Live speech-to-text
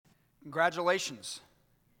Congratulations.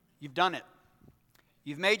 You've done it.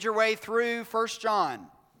 You've made your way through 1 John.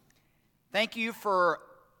 Thank you for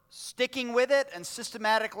sticking with it and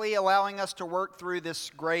systematically allowing us to work through this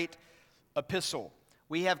great epistle.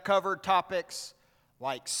 We have covered topics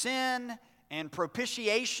like sin and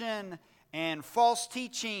propitiation and false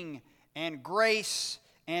teaching and grace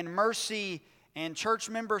and mercy and church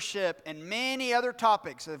membership and many other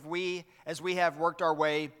topics as we have worked our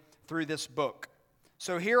way through this book.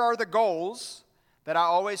 So here are the goals that I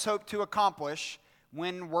always hope to accomplish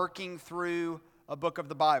when working through a book of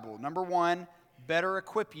the Bible. Number one, better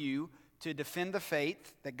equip you to defend the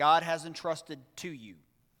faith that God has entrusted to you.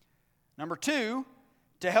 Number two,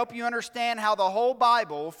 to help you understand how the whole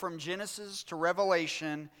Bible, from Genesis to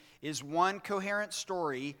Revelation, is one coherent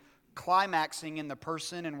story climaxing in the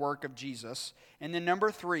person and work of Jesus. And then number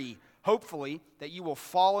three, hopefully that you will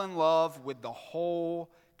fall in love with the whole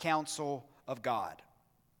counsel of God.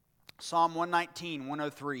 Psalm 119,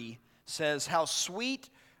 103 says, "How sweet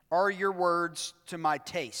are your words to my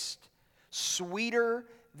taste, sweeter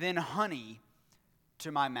than honey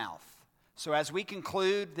to my mouth." So as we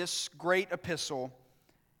conclude this great epistle,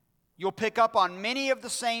 you'll pick up on many of the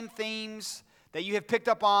same themes that you have picked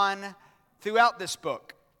up on throughout this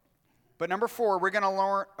book. But number four, we're going to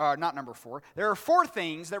learn, not number four, there are four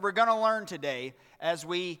things that we're going to learn today as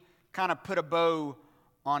we kind of put a bow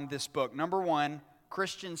on this book. Number one,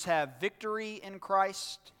 Christians have victory in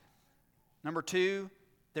Christ. Number two,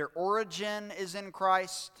 their origin is in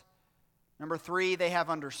Christ. Number three, they have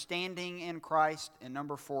understanding in Christ. And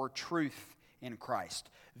number four, truth in Christ.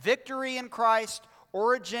 Victory in Christ,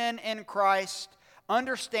 origin in Christ,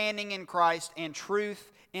 understanding in Christ, and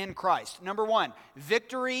truth in Christ. Number one,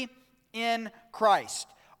 victory in Christ.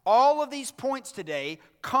 All of these points today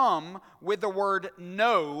come with the word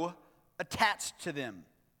know attached to them.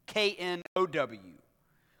 K-N-O-W.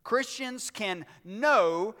 Christians can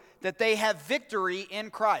know that they have victory in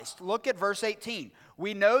Christ. Look at verse 18.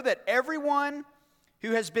 We know that everyone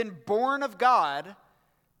who has been born of God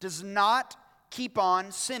does not keep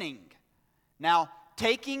on sinning. Now,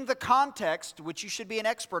 taking the context, which you should be an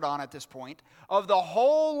expert on at this point, of the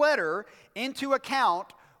whole letter into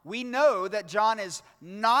account, we know that John is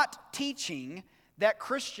not teaching that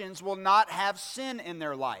Christians will not have sin in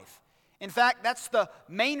their life. In fact, that's the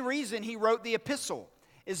main reason he wrote the epistle,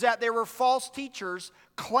 is that there were false teachers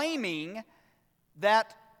claiming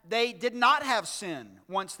that they did not have sin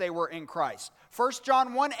once they were in Christ. 1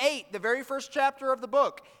 John 1:8, the very first chapter of the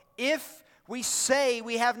book. If we say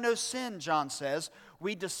we have no sin, John says,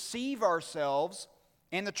 we deceive ourselves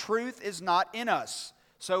and the truth is not in us.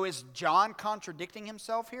 So is John contradicting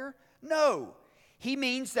himself here? No. He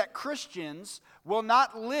means that Christians will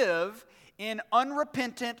not live in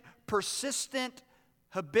unrepentant, persistent,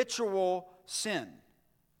 habitual sin.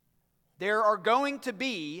 There are going to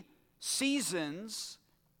be seasons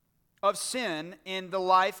of sin in the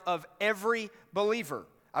life of every believer.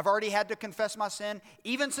 I've already had to confess my sin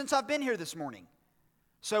even since I've been here this morning.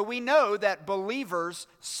 So we know that believers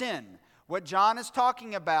sin. What John is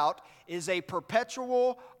talking about is a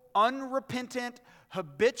perpetual, unrepentant,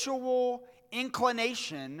 habitual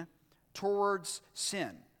inclination towards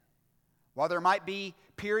sin. While there might be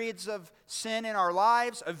periods of sin in our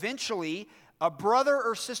lives, eventually a brother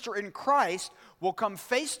or sister in Christ will come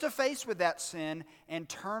face to face with that sin and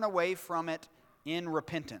turn away from it in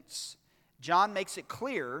repentance. John makes it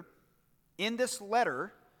clear in this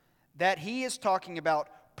letter that he is talking about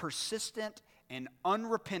persistent and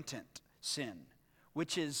unrepentant sin,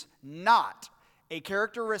 which is not a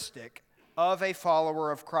characteristic of a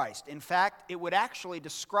follower of Christ. In fact, it would actually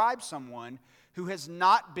describe someone who has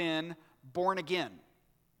not been born again.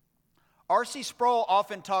 R.C. Sproul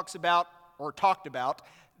often talked about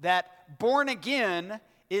that born again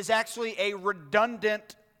is actually a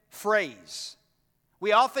redundant phrase.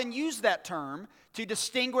 We often use that term to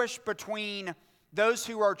distinguish between those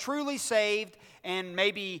who are truly saved and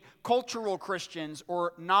maybe cultural Christians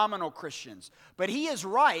or nominal Christians. But he is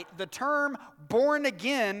right, the term born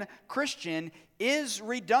again Christian is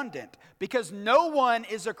redundant because no one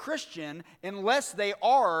is a Christian unless they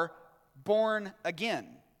are born again.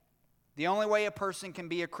 The only way a person can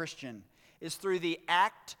be a Christian is through the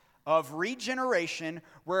act of regeneration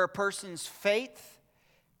where a person's faith,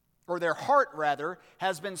 or their heart rather,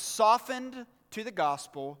 has been softened to the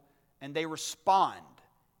gospel and they respond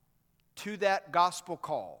to that gospel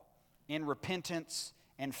call in repentance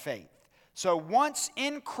and faith. So once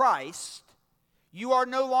in Christ, you are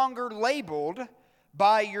no longer labeled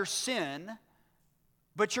by your sin,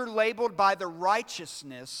 but you're labeled by the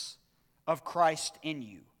righteousness of Christ in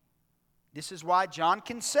you. This is why John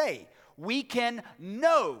can say, we can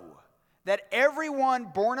know that everyone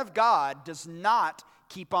born of God does not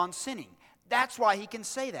keep on sinning. That's why he can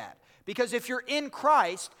say that. Because if you're in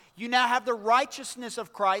Christ, you now have the righteousness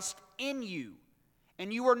of Christ in you.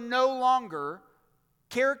 And you are no longer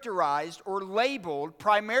characterized or labeled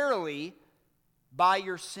primarily by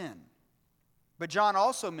your sin. But John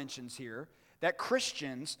also mentions here that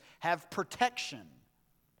Christians have protection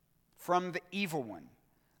from the evil one.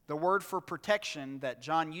 The word for protection that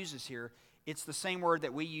John uses here, it's the same word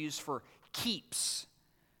that we use for keeps.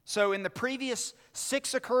 So in the previous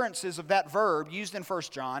 6 occurrences of that verb used in 1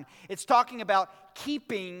 John, it's talking about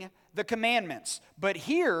keeping the commandments. But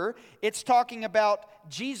here, it's talking about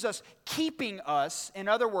Jesus keeping us, in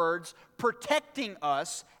other words, protecting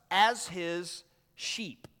us as his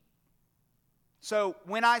sheep. So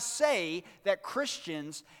when I say that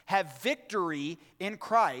Christians have victory in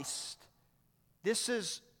Christ, this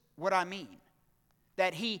is what I mean.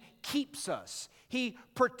 That he keeps us. He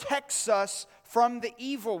protects us from the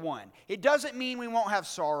evil one. It doesn't mean we won't have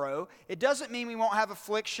sorrow. It doesn't mean we won't have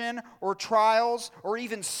affliction or trials or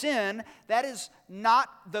even sin. That is not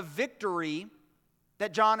the victory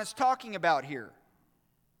that John is talking about here.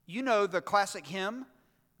 You know the classic hymn,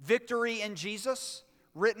 Victory in Jesus,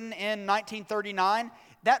 written in 1939.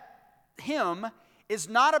 That hymn is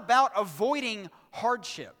not about avoiding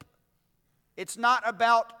hardship. It's not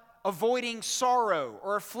about avoiding sorrow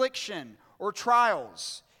or affliction or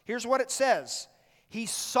trials. Here's what it says. He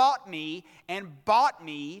sought me and bought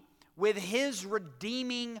me with his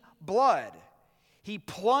redeeming blood. He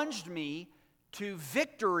plunged me to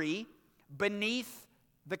victory beneath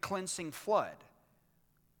the cleansing flood.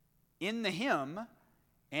 In the hymn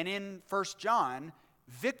and in 1 John,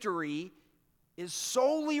 victory is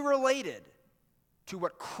solely related to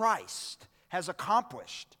what Christ has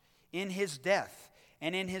accomplished in his death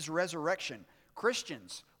and in his resurrection.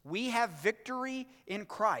 Christians, we have victory in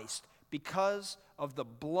Christ because of the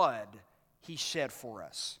blood he shed for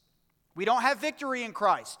us. We don't have victory in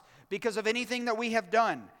Christ because of anything that we have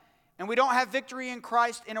done. And we don't have victory in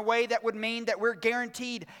Christ in a way that would mean that we're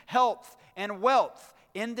guaranteed health and wealth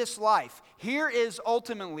in this life. Here is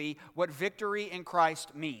ultimately what victory in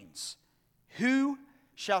Christ means. Who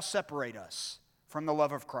shall separate us from the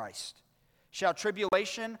love of Christ? Shall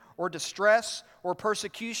tribulation or distress or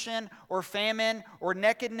persecution or famine or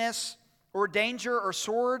nakedness or danger or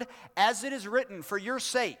sword? As it is written, for your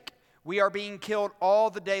sake we are being killed all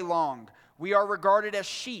the day long. We are regarded as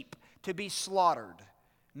sheep to be slaughtered.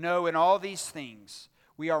 No, in all these things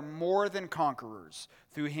we are more than conquerors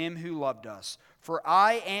through him who loved us. For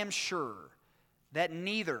I am sure that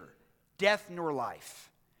neither death nor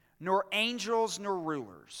life, nor angels nor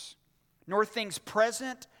rulers, nor things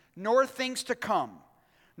present, nor things to come,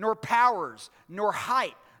 nor powers, nor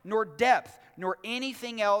height, nor depth, nor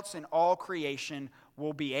anything else in all creation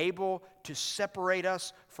will be able to separate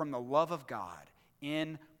us from the love of God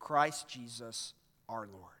in Christ Jesus our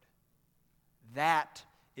Lord. That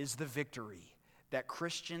is the victory that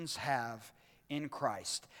Christians have in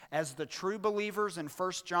Christ. As the true believers in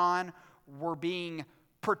 1 John were being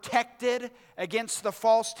protected against the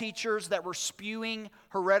false teachers that were spewing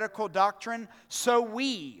heretical doctrine, so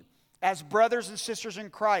we, as brothers and sisters in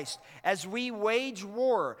Christ, as we wage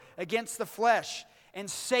war against the flesh and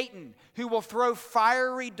Satan, who will throw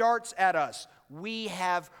fiery darts at us, we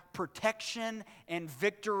have protection and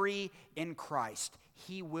victory in Christ.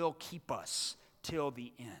 He will keep us till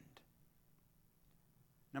the end.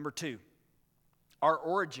 Number 2, our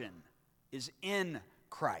origin is in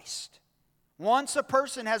Christ. Once a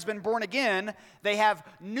person has been born again, they have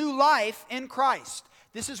new life in Christ.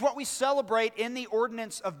 This is what we celebrate in the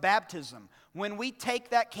ordinance of baptism. When we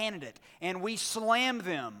take that candidate and we slam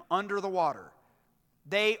them under the water,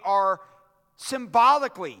 they are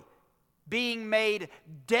symbolically being made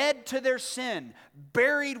dead to their sin,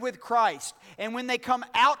 buried with Christ. And when they come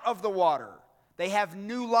out of the water, they have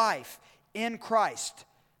new life in Christ.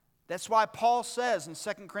 That's why Paul says in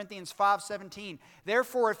 2 Corinthians 5:17,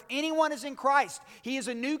 therefore, if anyone is in Christ, he is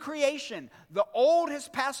a new creation. The old has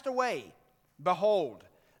passed away. Behold,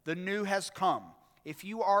 the new has come. If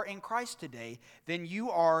you are in Christ today, then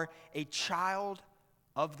you are a child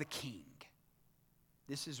of the King.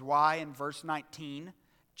 This is why in verse 19,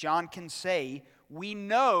 John can say, we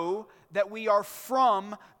know that we are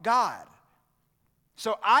from God.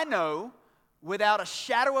 So I know without a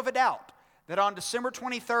shadow of a doubt that on December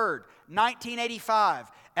 23rd,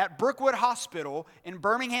 1985, at Brookwood Hospital in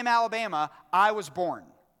Birmingham, Alabama, I was born.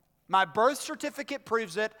 My birth certificate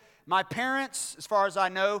proves it. My parents, as far as I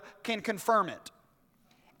know, can confirm it.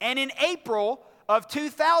 And in April of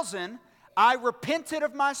 2000, I repented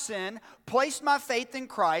of my sin, placed my faith in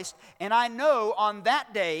Christ, and I know on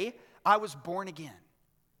that day I was born again.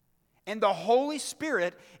 And the Holy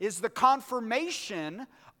Spirit is the confirmation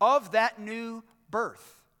of that new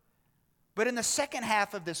birth. But in the second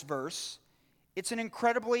half of this verse, it's an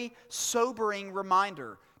incredibly sobering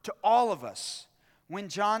reminder to all of us when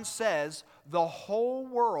John says the whole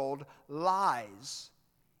world lies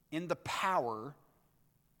in the power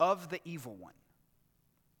of the evil one.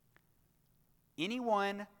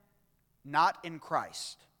 Anyone not in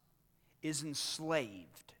Christ is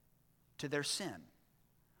enslaved to their sin,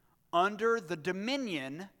 under the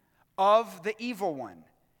dominion of the evil one.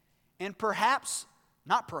 And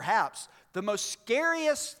the most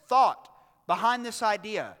scariest thought behind this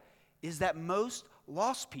idea is that most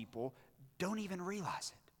lost people don't even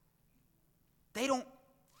realize it. They don't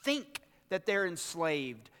think that they're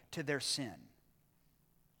enslaved to their sin.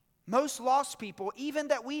 Most lost people, even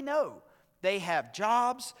that we know, they have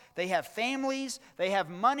jobs, they have families, they have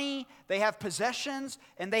money, they have possessions,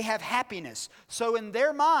 and they have happiness. So in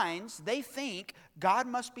their minds, they think God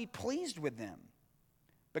must be pleased with them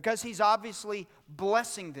because He's obviously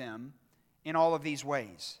blessing them in all of these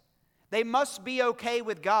ways. They must be okay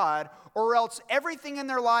with God, or else everything in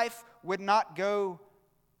their life would not go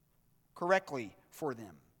correctly for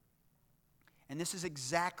them. And this is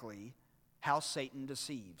exactly how Satan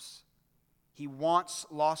deceives. He wants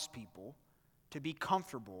lost people to be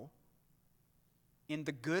comfortable in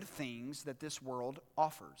the good things that this world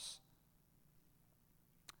offers.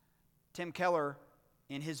 Tim Keller,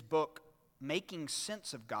 in his book, Making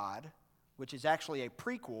Sense of God, which is actually a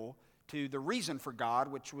prequel to The Reason for God,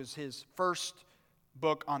 which was his first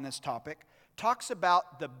book on this topic, talks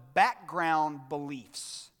about the background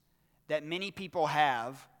beliefs that many people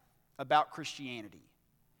have about Christianity.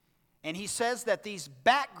 And he says that these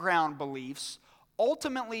background beliefs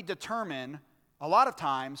ultimately determine, a lot of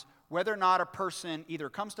times, whether or not a person either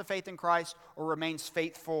comes to faith in Christ or remains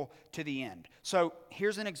faithful to the end. So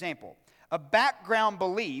here's an example. A background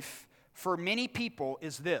belief for many people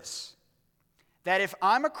is this: that if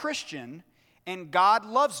I'm a Christian and God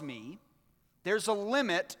loves me, there's a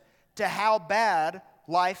limit to how bad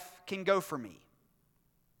life can go for me.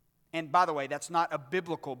 And by the way, that's not a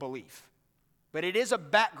biblical belief, but it is a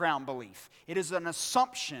background belief. It is an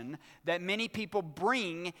assumption that many people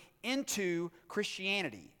bring into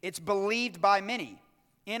Christianity. It's believed by many.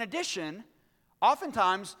 In addition,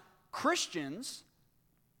 oftentimes Christians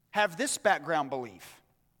have this background belief: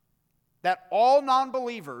 that all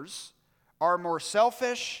non-believers are more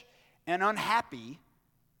selfish and unhappy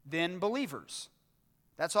than believers.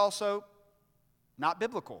 That's also not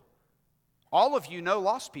biblical. All of you know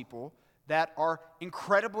lost people that are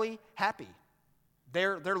incredibly happy.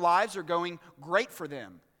 Their lives are going great for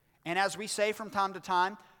them. And as we say from time to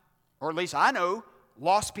time, or at least I know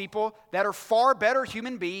lost people that are far better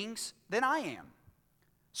human beings than I am.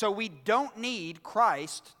 So we don't need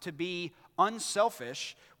Christ to be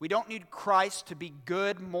unselfish. We don't need Christ to be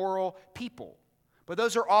good, moral people. But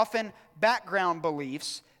those are often background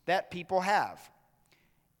beliefs that people have.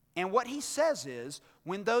 And what he says is,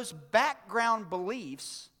 when those background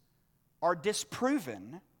beliefs are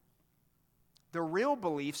disproven, the real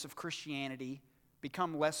beliefs of Christianity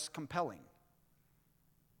become less compelling.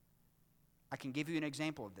 I can give you an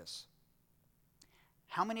example of this.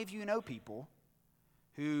 How many of you know people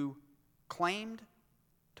who claimed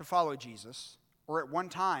to follow Jesus, or at one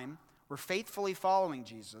time were faithfully following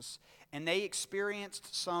Jesus, and they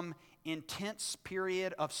experienced some intense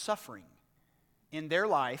period of suffering in their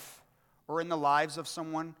life or in the lives of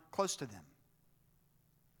someone close to them?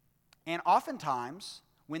 And oftentimes,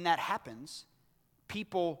 when that happens,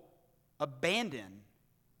 people abandon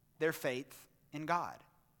their faith in God.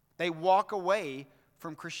 They walk away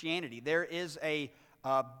from Christianity. There is a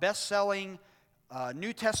best-selling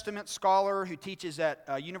New Testament scholar who teaches at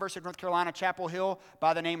University of North Carolina, Chapel Hill,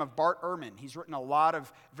 by the name of Bart Ehrman. He's written a lot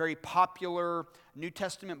of very popular New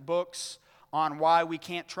Testament books on why we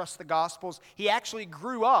can't trust the Gospels. He actually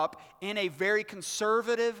grew up in a very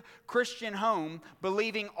conservative Christian home,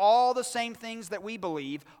 believing all the same things that we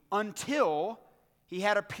believe, until he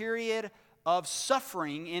had a period of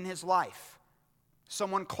suffering in his life.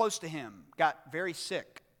 Someone close to him got very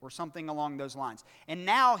sick or something along those lines. And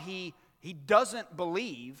now he doesn't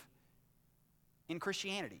believe in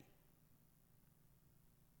Christianity.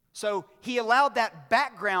 So he allowed that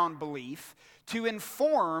background belief to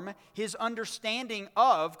inform his understanding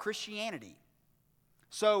of Christianity.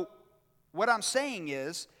 So what I'm saying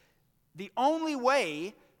is, the only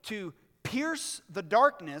way to pierce the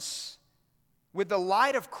darkness with the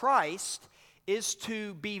light of Christ is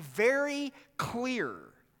to be very clear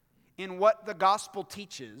in what the gospel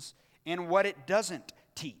teaches and what it doesn't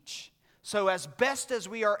teach. So as best as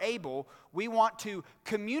we are able, we want to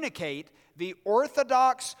communicate the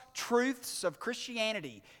orthodox truths of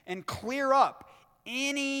Christianity and clear up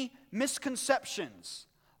any misconceptions.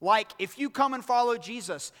 Like, if you come and follow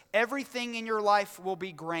Jesus, everything in your life will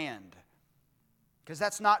be grand. Because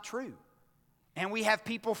that's not true. And we have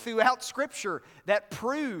people throughout Scripture that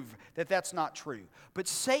prove that that's not true. But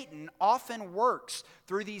Satan often works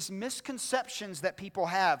through these misconceptions that people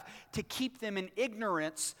have to keep them in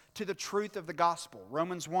ignorance to the truth of the gospel.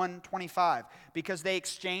 Romans 1:25, because they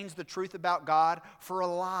exchanged the truth about God for a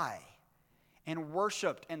lie and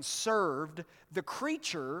worshiped and served the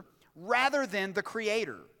creature rather than the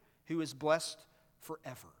Creator, who is blessed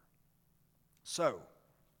forever. So,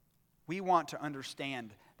 we want to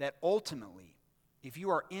understand that ultimately, if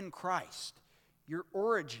you are in Christ, your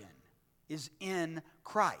origin is in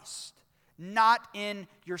Christ, not in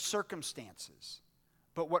your circumstances,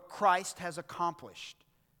 but what Christ has accomplished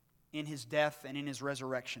in his death and in his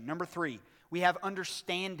resurrection. Number 3, we have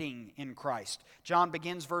understanding in Christ. John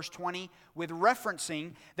begins verse 20 with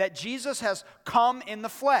referencing that Jesus has come in the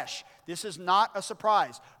flesh. This is not a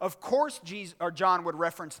surprise. Of course, John would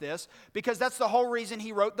reference this because that's the whole reason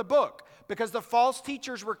he wrote the book. Because the false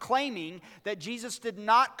teachers were claiming that Jesus did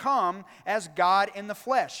not come as God in the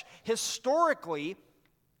flesh. Historically,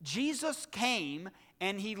 Jesus came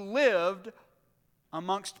and he lived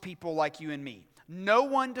amongst people like you and me. No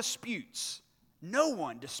one disputes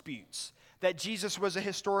that Jesus was a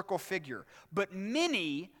historical figure, but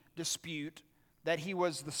many dispute that he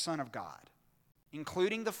was the Son of God,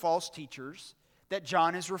 including the false teachers that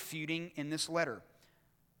John is refuting in this letter.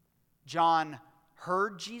 John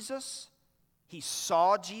heard Jesus, he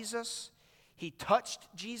saw Jesus, he touched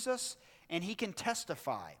Jesus, and he can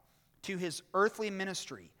testify to his earthly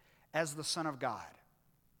ministry as the Son of God.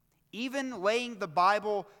 Even laying the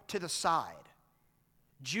Bible to the side,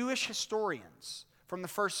 Jewish historians from the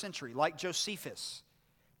first century, like Josephus,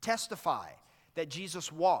 testify that Jesus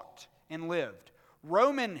walked and lived.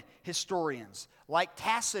 Roman historians, like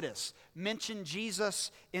Tacitus, mention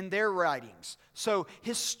Jesus in their writings. So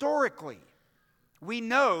historically, we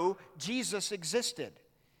know Jesus existed.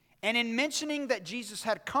 And in mentioning that Jesus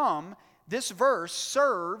had come, this verse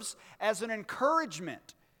serves as an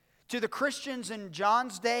encouragement to the Christians in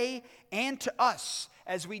John's day and to us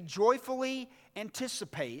as we joyfully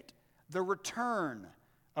anticipate the return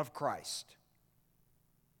of Christ.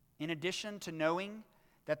 In addition to knowing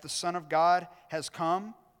that the Son of God has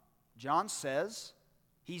come, John says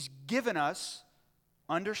he's given us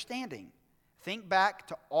understanding. Think back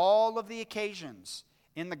to all of the occasions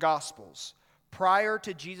in the Gospels prior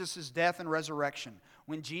to Jesus' death and resurrection,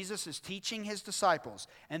 when Jesus is teaching his disciples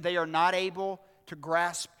and they are not able to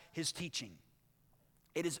grasp his teaching.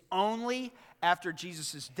 It is only after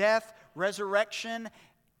Jesus' death, resurrection,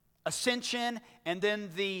 ascension, and then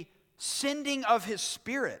the sending of his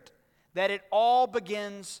Spirit that it all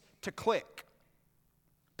begins to click.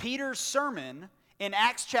 Peter's sermon in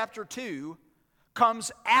Acts chapter 2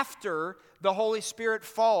 comes after the Holy Spirit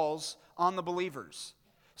falls on the believers.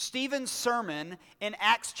 Stephen's sermon in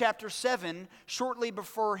Acts chapter 7, shortly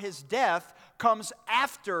before his death, comes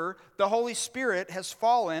after the Holy Spirit has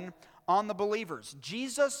fallen on the believers.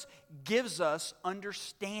 Jesus gives us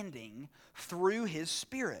understanding through his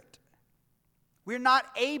Spirit. We're not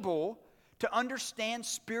able to understand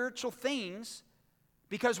spiritual things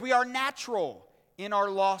because we are natural in our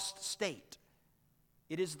lost state.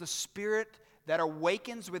 It is the Spirit that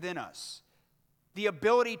awakens within us the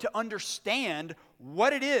ability to understand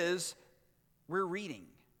what it is we're reading.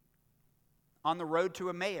 On the road to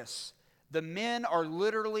Emmaus, the men are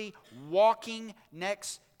literally walking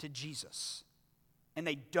next to Jesus, and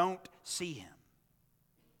they don't see him.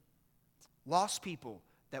 Lost people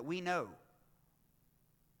that we know,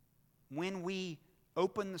 when we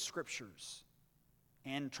open the Scriptures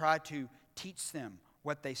and try to teach them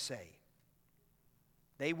what they say,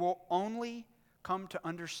 they will only come to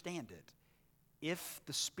understand it if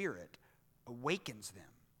the Spirit awakens them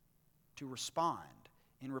to respond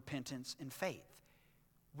in repentance and faith.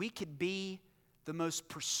 We could be the most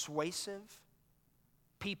persuasive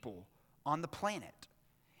people on the planet,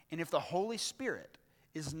 and if the Holy Spirit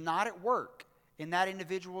is not at work in that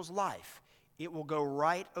individual's life, it will go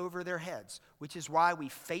right over their heads, which is why we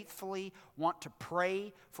faithfully want to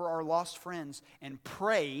pray for our lost friends and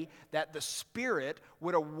pray that the Spirit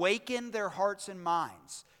would awaken their hearts and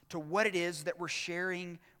minds to what it is that we're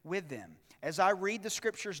sharing with them. As I read the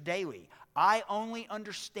Scriptures daily, I only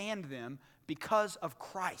understand them because of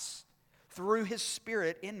Christ, through his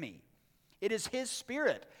Spirit in me. It is His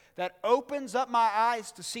Spirit that opens up my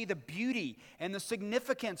eyes to see the beauty and the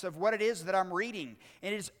significance of what it is that I'm reading.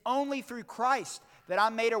 And it is only through Christ that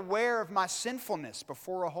I'm made aware of my sinfulness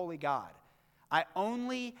before a holy God. I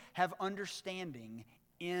only have understanding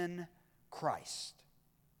in Christ.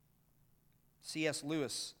 C.S.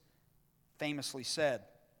 Lewis famously said,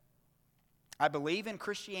 "I believe in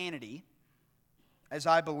Christianity as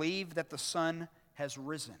I believe that the sun has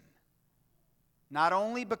risen, not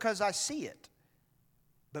only because I see it,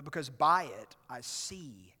 but because by it I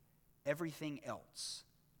see everything else."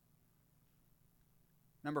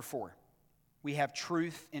 Number 4, we have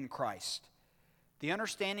truth in Christ. The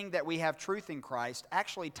understanding that we have truth in Christ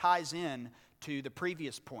actually ties in to the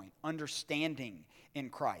previous point, understanding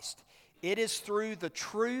in Christ. It is through the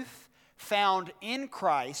truth found in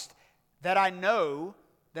Christ that I know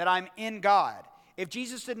that I'm in God. If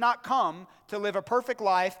Jesus did not come to live a perfect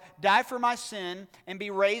life, die for my sin, and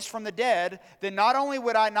be raised from the dead, then not only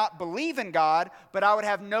would I not believe in God, but I would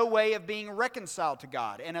have no way of being reconciled to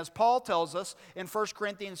God. And as Paul tells us in 1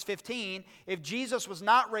 Corinthians 15, if Jesus was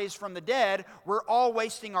not raised from the dead, we're all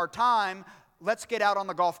wasting our time. Let's get out on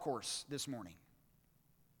the golf course this morning.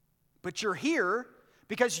 But you're here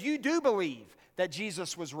because you do believe that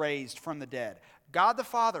Jesus was raised from the dead. God the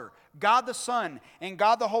Father, God the Son, and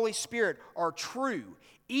God the Holy Spirit are true.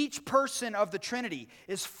 Each person of the Trinity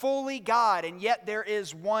is fully God, and yet there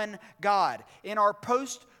is one God. In our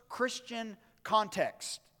post-Christian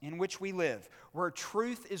context in which we live, where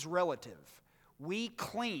truth is relative, we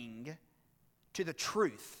cling to the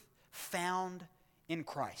truth found in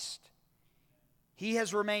Christ. He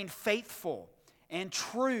has remained faithful and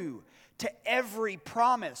true to every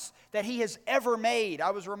promise that He has ever made.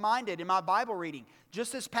 I was reminded in my Bible reading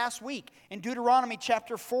just this past week in Deuteronomy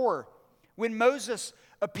chapter 4, when Moses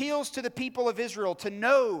appeals to the people of Israel to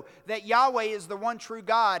know that Yahweh is the one true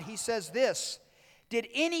God. He says this, "Did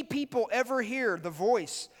any people ever hear the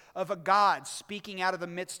voice of a God speaking out of the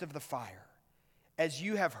midst of the fire, as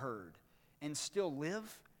you have heard, and still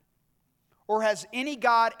live? Or has any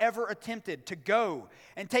God ever attempted to go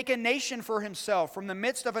and take a nation for himself from the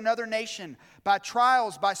midst of another nation by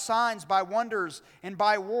trials, by signs, by wonders, and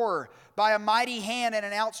by war, by a mighty hand and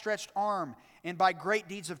an outstretched arm, and by great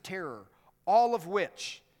deeds of terror, all of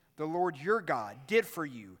which the Lord your God did for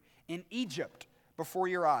you in Egypt before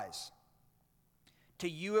your eyes? To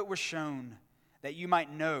you it was shown that you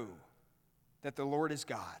might know that the Lord is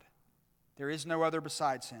God. There is no other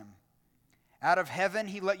besides Him. Out of heaven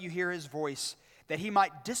He let you hear His voice, that He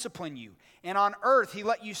might discipline you. And on earth He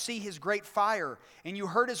let you see His great fire, and you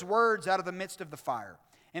heard His words out of the midst of the fire.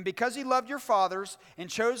 And because He loved your fathers,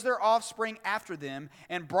 and chose their offspring after them,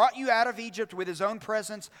 and brought you out of Egypt with His own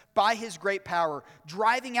presence by His great power,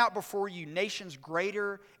 driving out before you nations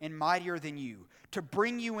greater and mightier than you, to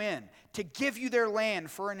bring you in, to give you their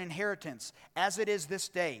land for an inheritance, as it is this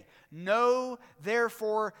day. Know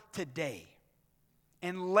therefore today,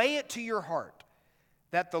 and lay it to your heart,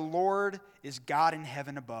 that the Lord is God in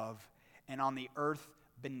heaven above, and on the earth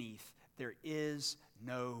beneath. There is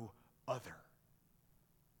no other."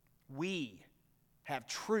 We have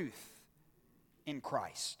truth in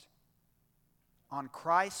Christ. On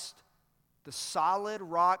Christ, the solid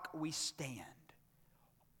rock, we stand.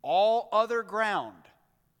 All other ground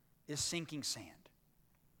is sinking sand.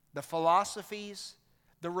 The philosophies,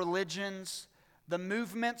 the religions, the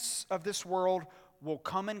movements of this world will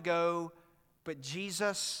come and go, but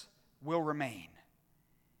Jesus will remain.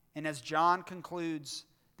 And as John concludes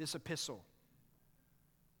this epistle,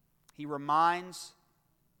 he reminds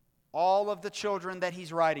all of the children that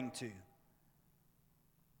he's writing to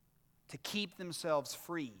keep themselves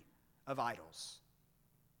free of idols.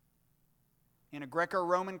 In a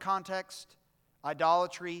Greco-Roman context,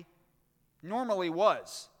 idolatry normally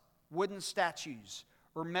was wooden statues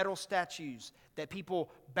or metal statues that people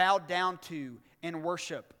bowed down to in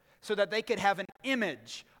worship so that they could have an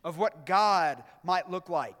image of what God might look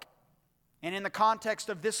like. And in the context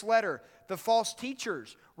of this letter, the false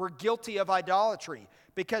teachers were guilty of idolatry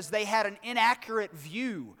because they had an inaccurate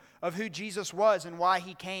view of who Jesus was and why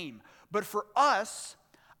He came. But for us,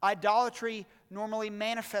 idolatry normally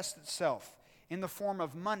manifests itself in the form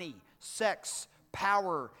of money, sex,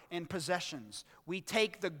 power, and possessions. We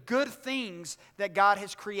take the good things that God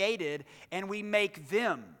has created and we make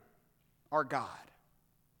them our God.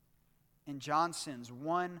 And John sends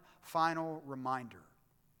one final reminder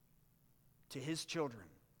to his children,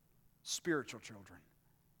 spiritual children,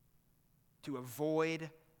 to avoid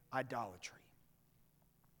idolatry.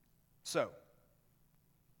 So,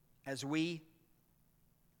 as we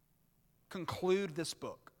conclude this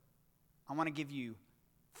book, I want to give you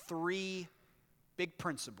 3 big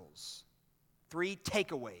principles 3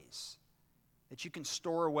 takeaways that you can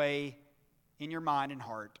store away in your mind and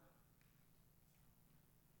heart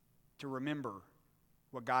to remember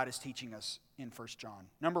what God is teaching us in 1 John.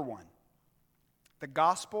 Number 1, the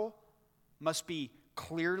gospel must be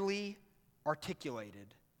clearly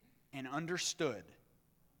articulated and understood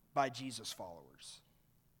by Jesus followers.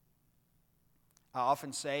 I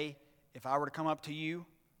often say, if I were to come up to you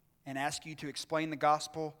and ask you to explain the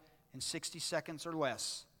gospel in 60 seconds or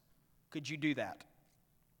less, could you do that?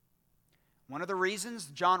 One of the reasons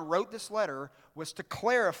John wrote this letter was to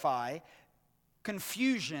clarify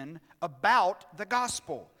confusion about the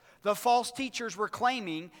gospel. The false teachers were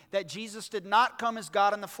claiming that Jesus did not come as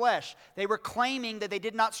God in the flesh. They were claiming that they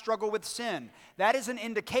did not struggle with sin. That is an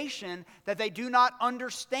indication that they do not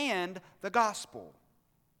understand the gospel.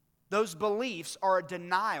 Those beliefs are a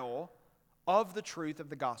denial of the truth of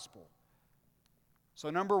the gospel. So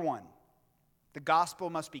number 1, the gospel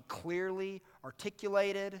must be clearly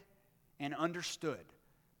articulated and understood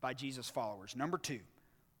by Jesus' followers. Number 2,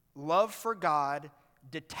 love for God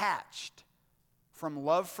detached from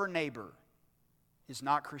love for neighbor is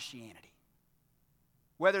not Christianity.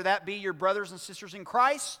 Whether that be your brothers and sisters in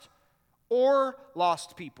Christ or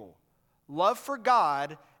lost people, love for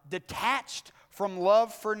God detached from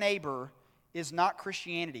love for neighbor is not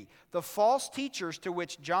Christianity. The false teachers to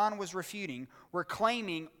which John was refuting were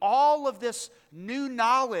claiming all of this new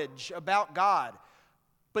knowledge about God,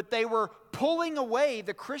 but they were pulling away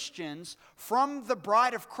the Christians from the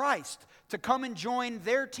bride of Christ to come and join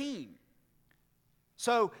their team.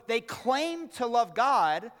 So they claimed to love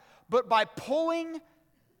God, but by pulling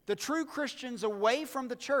the true Christians away from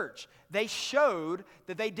the church, they showed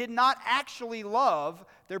that they did not actually love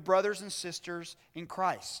their brothers and sisters in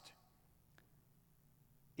Christ.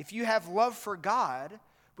 If you have love for God,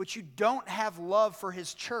 but you don't have love for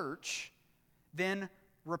His church, then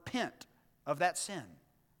repent of that sin.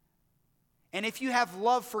 And if you have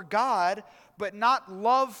love for God, but not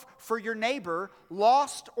love for your neighbor,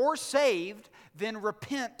 lost or saved, then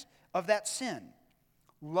repent of that sin.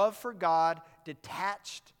 Love for God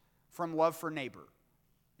detached from love for neighbor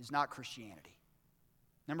is not Christianity.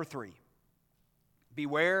 Number 3,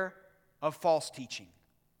 beware of false teaching.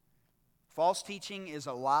 False teaching is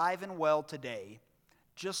alive and well today,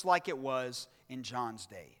 just like it was in John's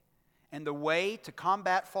day. And the way to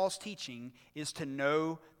combat false teaching is to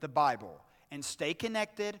know the Bible and stay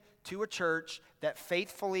connected to a church that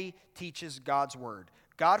faithfully teaches God's Word.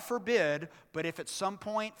 God forbid, but if at some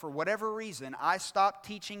point, for whatever reason, I stop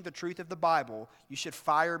teaching the truth of the Bible, you should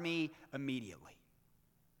fire me immediately.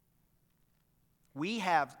 We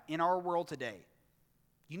have, in our world today,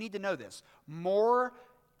 you need to know this, more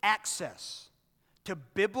access to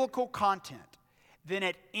biblical content than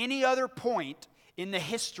at any other point in the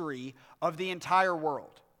history of the entire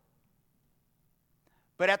world.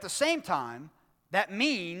 But at the same time, that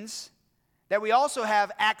means that we also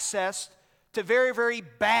have access to very, very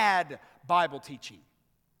bad Bible teaching,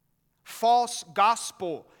 false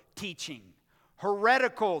gospel teaching,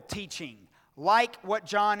 heretical teaching, like what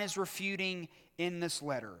John is refuting in this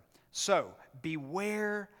letter. So,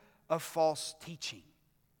 beware of false teaching.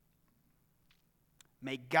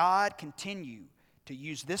 May God continue to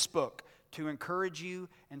use this book to encourage you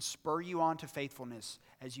and spur you on to faithfulness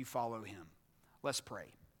as you follow Him. Let's pray.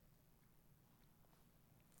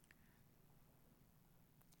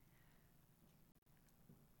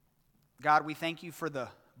 God, we thank you for the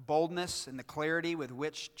boldness and the clarity with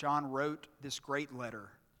which John wrote this great letter.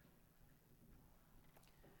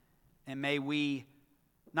 And may we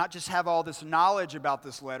not just have all this knowledge about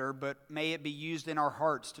this letter, but may it be used in our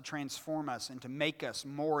hearts to transform us and to make us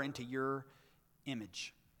more into your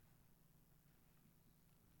image.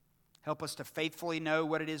 Help us to faithfully know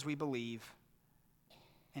what it is we believe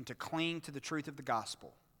and to cling to the truth of the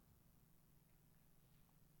gospel.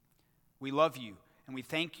 We love you and we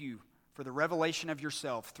thank you for the revelation of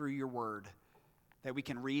yourself through your word that we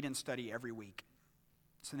can read and study every week.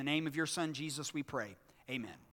 It's in the name of your Son, Jesus, we pray. Amen.